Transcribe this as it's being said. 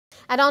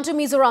And on to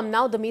Mizoram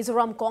now. The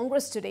Mizoram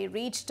Congress today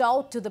reached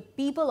out to the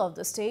people of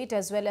the state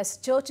as well as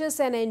churches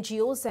and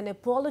NGOs and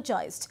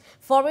apologized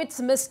for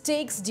its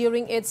mistakes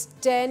during its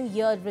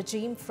 10-year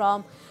regime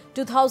from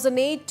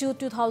 2008 to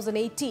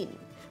 2018.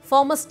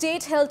 Former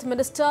State Health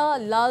Minister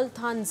Lal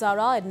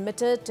Thanzara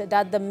admitted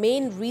that the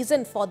main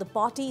reason for the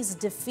party's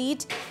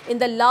defeat in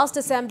the last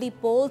assembly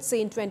polls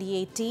in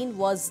 2018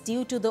 was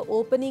due to the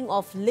opening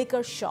of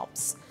liquor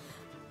shops.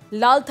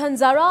 Lal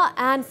Thanzara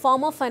and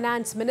former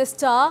Finance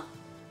Minister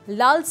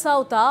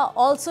Lalsawta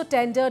also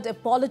tendered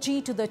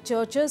apology to the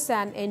churches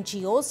and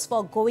NGOs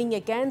for going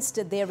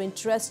against their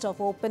interest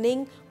of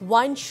opening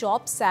wine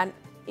shops and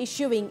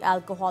issuing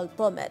alcohol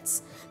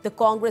permits. The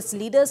Congress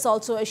leaders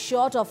also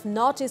assured of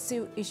not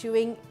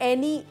issuing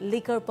any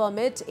liquor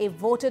permit if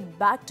voted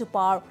back to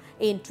power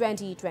in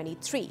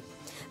 2023.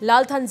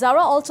 Lal Thanzara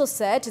also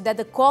said that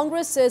the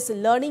Congress is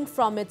learning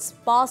from its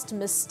past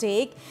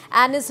mistake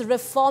and is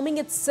reforming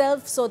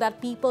itself so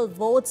that people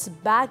votes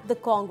back the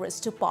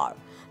Congress to power.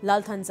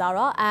 Lal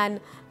Thanzara and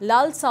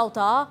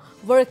Lalsawta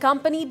were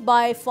accompanied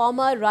by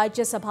former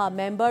Rajya Sabha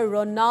member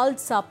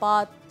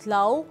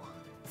Lalsawta,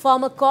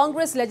 former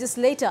Congress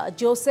legislator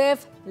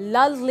Joseph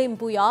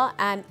Lallimpuya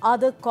and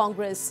other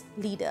Congress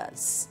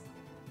leaders.